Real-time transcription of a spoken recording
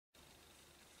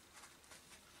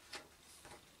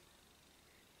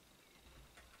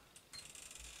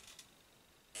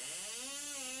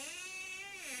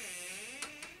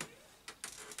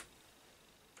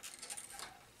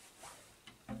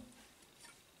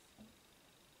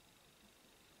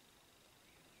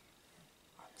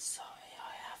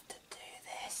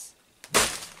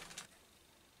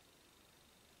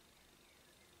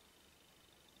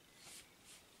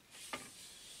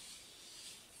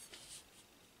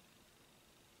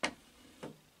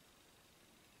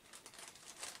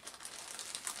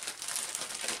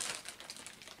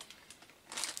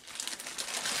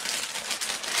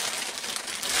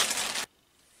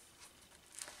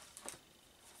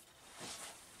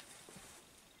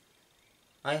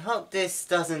I hope this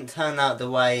doesn't turn out the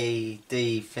way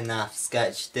the FNAF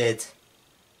sketch did.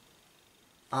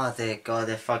 Oh dear God,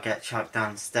 if I get chucked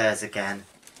downstairs again.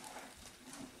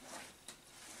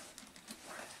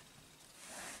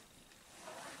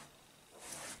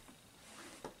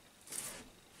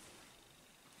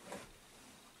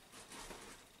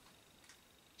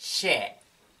 Shit.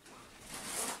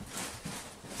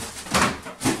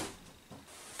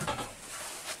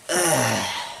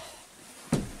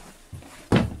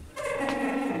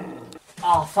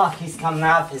 Oh fuck, he's coming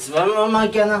out of his room. Am I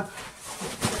gonna...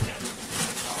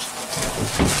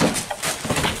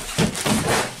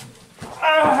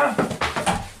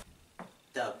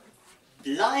 The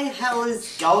bloody hell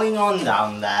is going on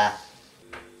down there?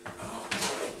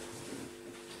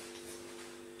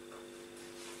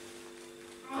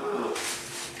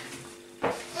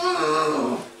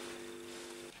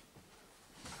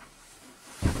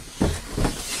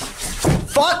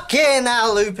 Fucking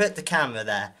hell, loop at the camera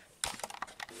there.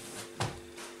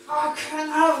 Fucking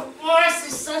hell, why is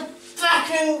this so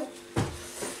fucking...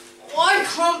 Why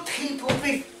can't people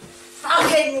be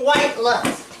fucking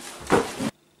weightless?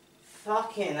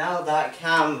 Fucking hell, that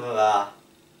camera.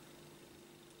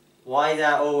 Why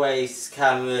there always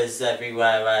cameras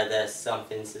everywhere where there's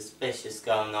something suspicious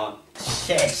going on?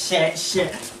 Shit.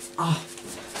 Oh.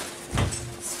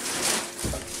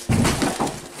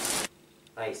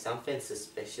 Wait, something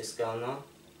suspicious going on?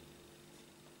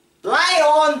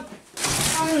 Leon!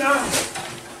 Oh no!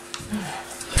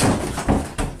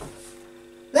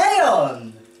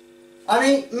 Leon! I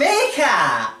mean,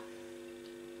 Mika!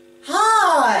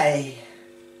 Hi!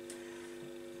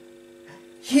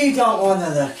 You don't want to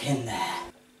look in there.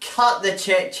 Cut the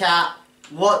chit chat.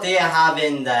 What do you have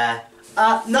in there?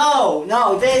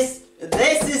 No, this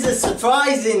is a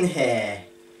surprise in here.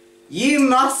 You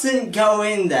mustn't go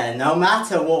in there, no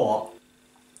matter what.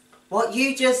 What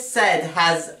you just said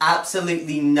has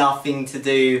absolutely nothing to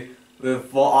do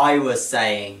with what I was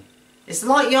saying. It's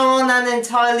like you're on an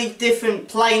entirely different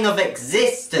plane of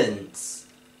existence.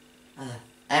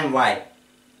 Anyway,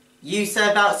 you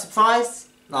said about surprise?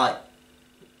 Like,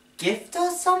 gift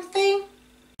or something?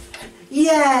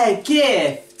 Yeah,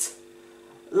 gift.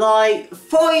 Like,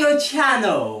 for your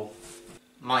channel.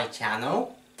 My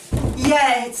channel?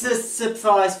 Yeah, it's a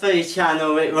surprise for your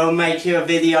channel. It will make your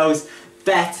videos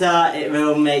better, it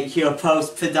will make your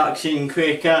post-production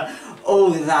quicker, all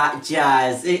that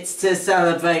jazz. It's to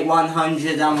celebrate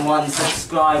 101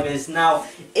 subscribers. Now,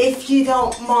 if you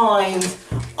don't mind,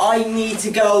 I need to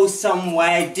go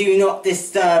somewhere. Do not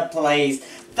disturb, please.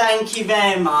 Thank you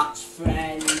very much,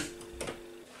 friend.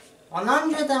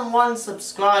 101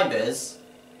 subscribers?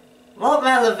 What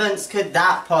relevance could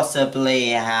that possibly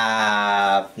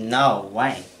have? No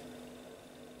way.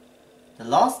 The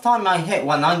last time I hit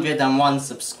 101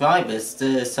 subscribers,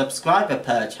 the subscriber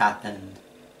purge happened.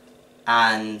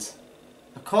 And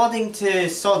according to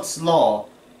Sod's Law,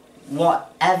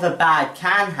 whatever bad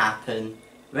can happen,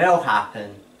 will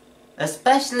happen.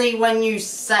 Especially when you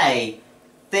say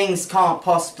things can't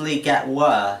possibly get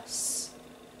worse.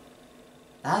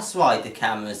 That's why the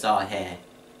cameras are here.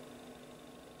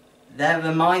 They're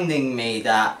reminding me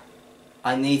that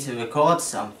I need to record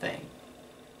something.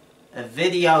 A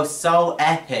video so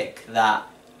epic that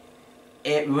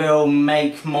it will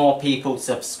make more people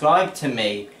subscribe to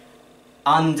me,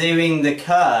 undoing the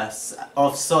curse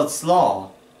of Sod's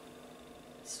Law.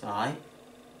 That's right.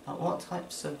 But what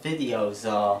types of videos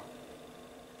are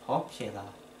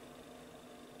popular?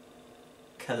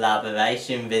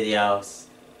 Collaboration videos.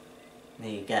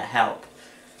 Need to get help.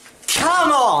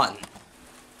 Come on!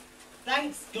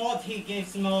 Thanks God he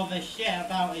gives more of a shit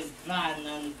about his van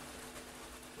and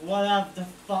whatever the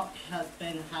fuck has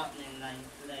been happening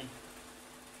lately.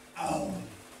 Oh,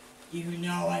 you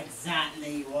know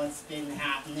exactly what's been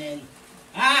happening.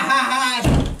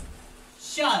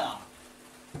 Shut up!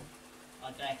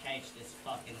 I better cage this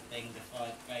fucking thing before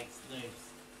it breaks loose.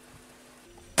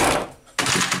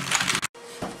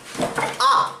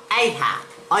 Ahab,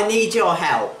 I need your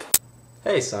help.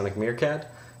 Hey, Sonic Meerkat.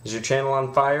 Is your channel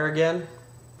on fire again?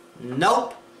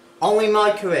 Nope, only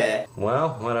my career.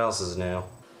 Well, what else is new?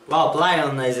 Well,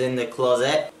 Leon is in the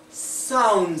closet.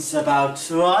 Sounds about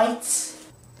right.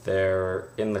 They're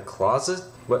in the closet?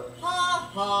 What? Ha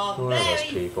ha, Who are those very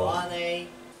people? funny.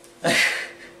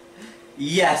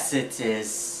 Yes, it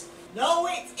is. No,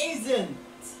 it isn't.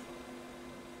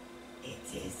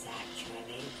 It is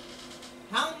actually.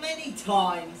 How many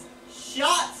times?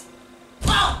 Shut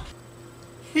up!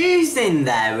 Who's in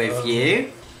there with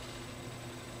you?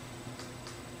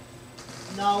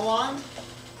 No one?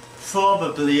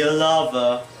 Probably a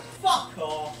lover. Fuck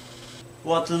off.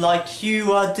 What, like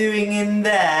you are doing in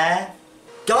there?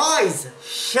 Guys,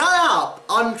 shut up!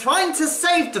 I'm trying to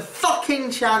save the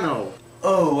fucking channel.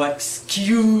 Oh,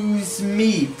 excuse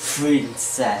me,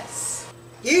 princess.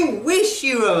 You wish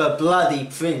you were a bloody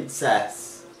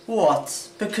princess. What?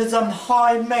 Because I'm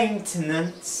high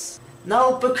maintenance?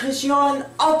 No, because you're an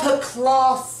upper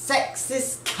class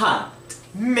sexist cunt.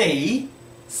 Me?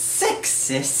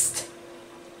 Sexist?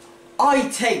 I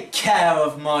take care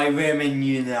of my women,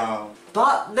 you know.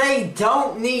 But they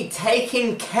don't need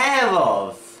taking care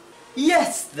of.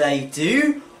 Yes, they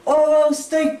do, or else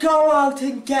they go out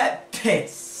and get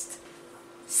pissed.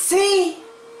 See?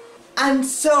 And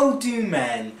so do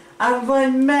men. And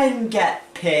when men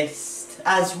get pissed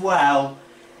as well,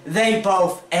 they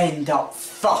both end up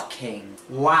fucking.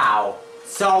 Wow.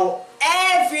 So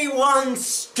everyone's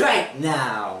straight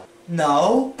now.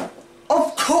 No,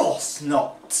 of course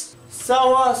not.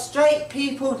 So are straight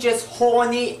people just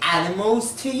horny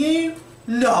animals to you?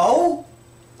 No!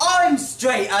 I'm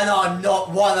straight and I'm not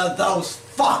one of those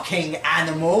fucking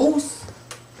animals!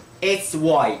 It's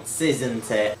whites,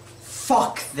 isn't it?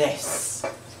 Fuck this.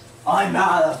 I'm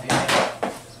out of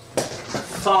here.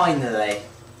 Finally.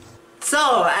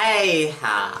 So,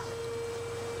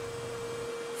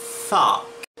 fuck.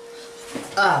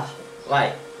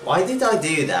 Wait, why did I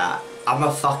do that? I'm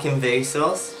a fucking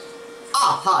Vsauce?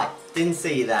 Ah, hi. Didn't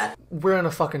see you there. We're in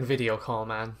a fucking video call,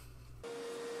 man.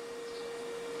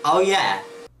 Oh yeah.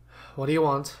 What do you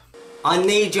want? I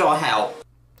need your help.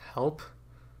 Help?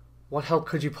 What help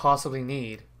could you possibly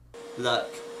need?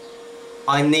 Look,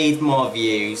 I need more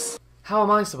views. How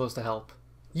am I supposed to help?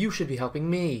 You should be helping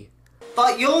me.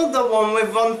 But you're the one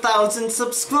with 1,000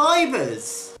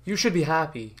 subscribers. You should be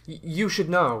happy. You should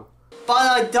know. But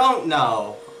I don't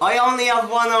know. I only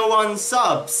have 101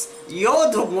 subs.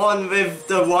 You're the one with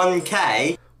the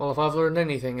 1K. Well, if I've learned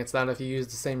anything, it's that if you use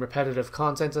the same repetitive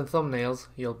content and thumbnails,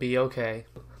 you'll be okay.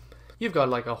 You've got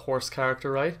like a horse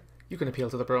character, right? You can appeal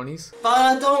to the bronies. But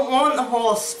I don't want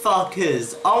horse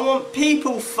fuckers. I want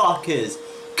people fuckers.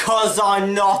 'Cause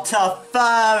I'm not a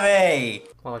furry.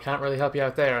 Well, I can't really help you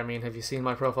out there. I mean, have you seen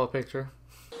my profile picture?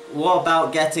 What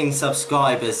about getting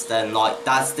subscribers then? Like,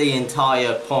 that's the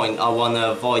entire point. I want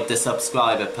to avoid the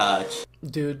subscriber purge.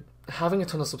 Dude, having a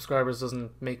ton of subscribers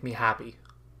doesn't make me happy.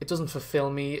 It doesn't fulfill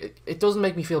me. It doesn't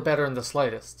make me feel better in the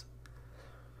slightest.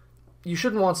 You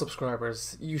shouldn't want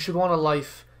subscribers. You should want a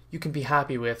life you can be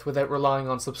happy with without relying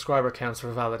on subscriber counts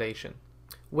for validation.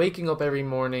 Waking up every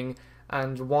morning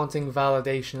and wanting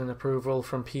validation and approval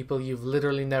from people you've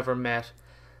literally never met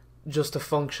just to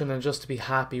function and just to be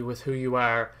happy with who you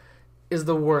are is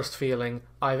the worst feeling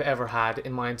I've ever had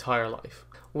in my entire life.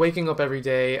 Waking up every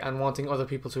day and wanting other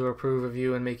people to approve of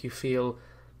you and make you feel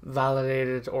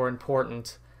validated or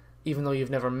important, even though you've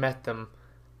never met them,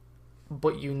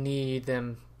 but you need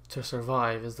them to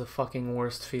survive, is the fucking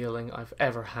worst feeling I've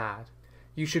ever had.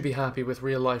 You should be happy with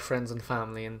real life friends and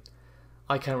family, and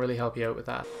I can't really help you out with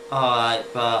that. Alright,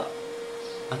 but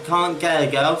I can't get a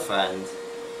girlfriend.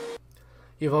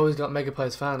 You've always got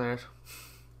Megapie's fan art.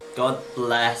 God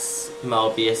bless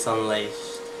Mobius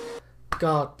Unleashed.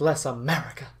 God bless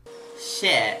America.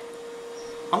 Shit.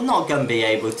 I'm not gonna be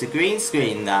able to green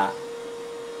screen that.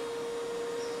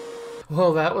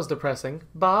 Well, that was depressing.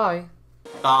 Bye.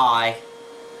 Bye.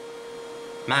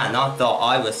 Man, I thought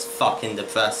I was fucking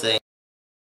depressing.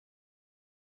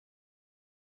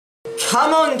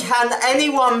 Come on, can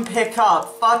anyone pick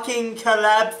up fucking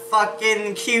collab,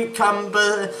 fucking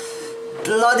cucumber,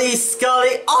 bloody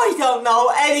Scully? I don't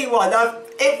know anyone.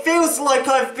 It feels like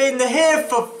I've been here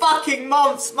for fucking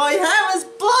months. My hair is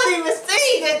bloody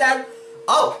receded and...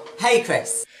 Oh, hey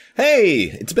Chris. Hey,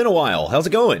 it's been a while. How's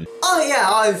it going? Oh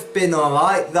yeah, I've been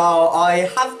alright, though I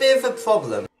have a bit of a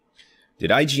problem. Did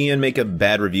IGN make a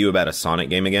bad review about a Sonic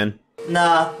game again?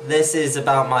 Nah, this is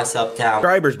about my sub count.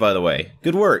 Subscribers, by the way.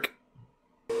 Good work.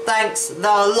 Thanks, the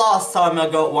last time I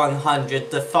got 100,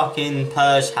 the fucking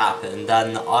purge happened,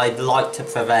 and I'd like to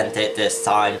prevent it this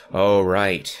time. Oh,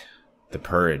 right. The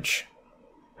Purge.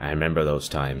 I remember those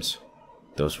times.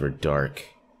 Those were dark,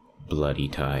 bloody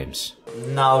times.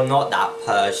 No, not that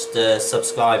purge, the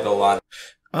subscriber one.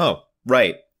 Oh,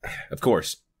 right. Of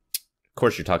course. Of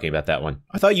course you're talking about that one.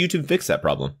 I thought YouTube fixed that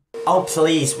problem. Oh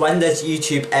please, when does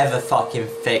YouTube ever fucking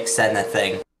fix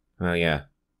anything? Oh, yeah.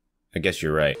 I guess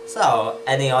you're right. So,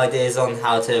 any ideas on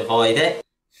how to avoid it?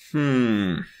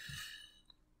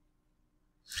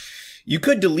 You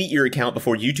could delete your account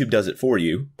before YouTube does it for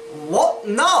you. What?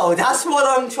 No, that's what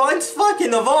I'm trying to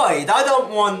fucking avoid. I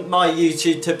don't want my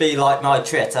YouTube to be like my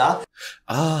Twitter.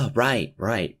 Ah, right.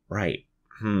 What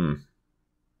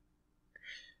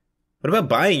about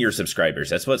buying your subscribers?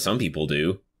 That's what some people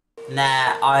do.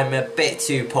 Nah, I'm a bit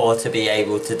too poor to be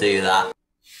able to do that.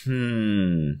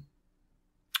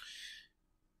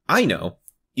 I know.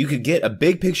 You could get a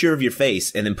big picture of your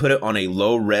face and then put it on a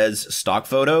low-res stock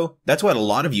photo. That's what a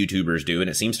lot of YouTubers do, and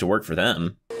it seems to work for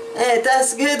them.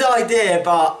 That's a good idea,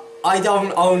 but I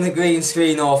don't own a green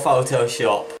screen or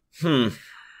Photoshop.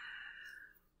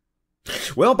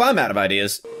 Well, I'm out of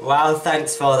ideas. Well,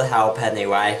 thanks for the help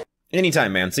anyway.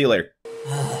 Anytime, man. See you later.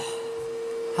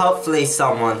 Hopefully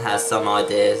someone has some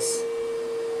ideas.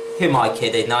 Who am I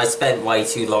kidding? I spent way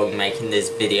too long making this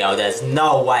video. There's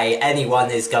no way anyone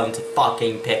is going to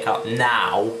fucking pick up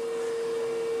now.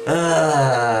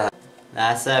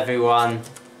 That's everyone.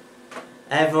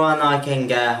 Everyone I can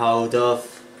get hold of.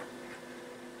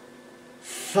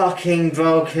 Fucking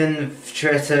broken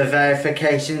Twitter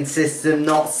verification system,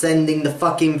 not sending the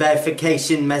fucking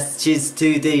verification messages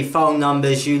to the phone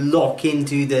numbers you lock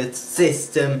into the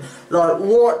system. Like,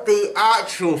 what the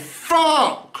actual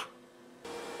fuck?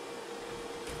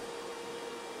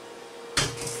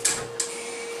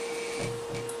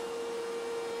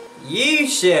 You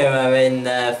sure are in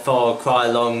there for quite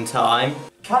a long time.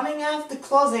 Coming out of the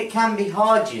closet can be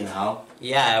hard, you know.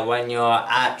 Yeah, when you're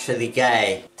actually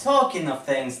gay. Talking of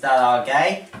things that are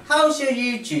gay, how's your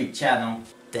YouTube channel?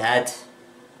 Dead.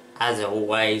 As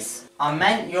always. I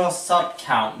meant your sub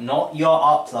count, not your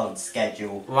upload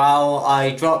schedule. Well,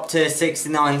 I dropped to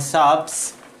 69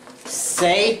 subs.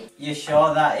 See? You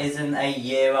sure that isn't a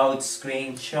year-old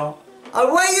screenshot? I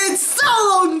waited so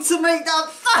long to make that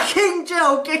fucking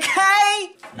joke,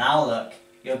 okay? Now look,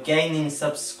 you're gaining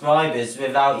subscribers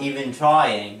without even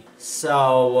trying.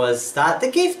 So, was that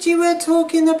the gift you were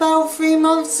talking about 3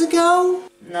 months ago?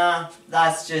 Nah,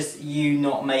 that's just you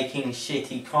not making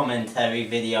shitty commentary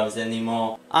videos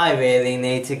anymore. I really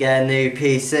need to get a new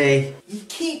PC. You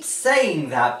keep saying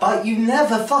that, but you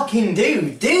never fucking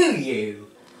do you?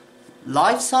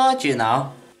 Life's hard, you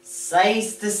know.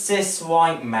 Says the cis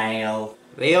white male.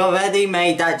 We already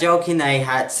made that joke in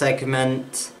A-Hat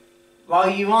segment. Well,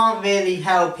 you aren't really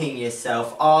helping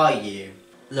yourself, are you?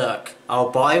 Look, I'll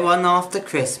buy one after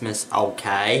Christmas,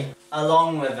 okay?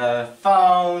 Along with a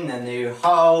phone, a new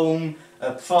home,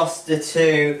 a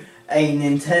prostitute, a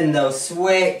Nintendo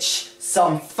Switch,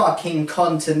 some fucking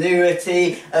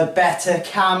continuity, a better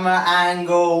camera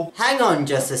angle. Hang on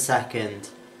just a second.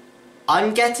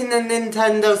 I'm getting a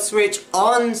Nintendo Switch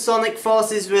on Sonic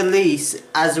Force's release,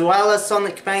 as well as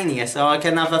Sonic Mania, so I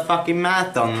can have a fucking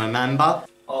marathon, remember?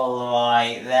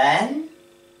 Alright then.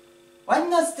 When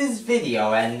does this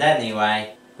video end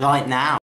anyway? Right now.